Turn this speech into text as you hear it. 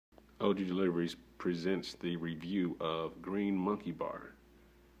OG Deliveries presents the review of Green Monkey Bar,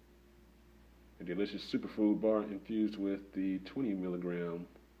 a delicious superfood bar infused with the 20 milligram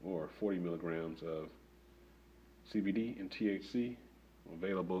or 40 milligrams of CBD and THC,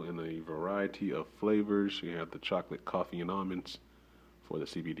 available in a variety of flavors. You have the chocolate, coffee, and almonds for the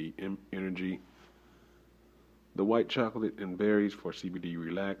CBD energy, the white chocolate and berries for CBD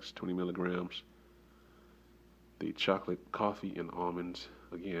relax, 20 milligrams, the chocolate, coffee, and almonds,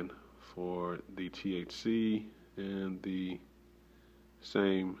 again, for the THC, and the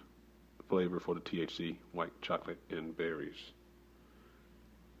same flavor for the THC, white chocolate and berries.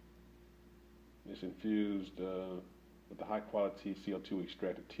 It's infused with the high quality CO2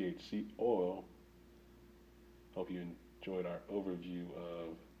 extracted THC oil. Hope you enjoyed our overview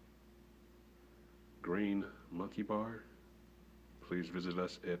of Green Monkey Bar. Please visit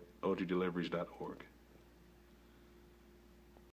us at ogdeliveries.org.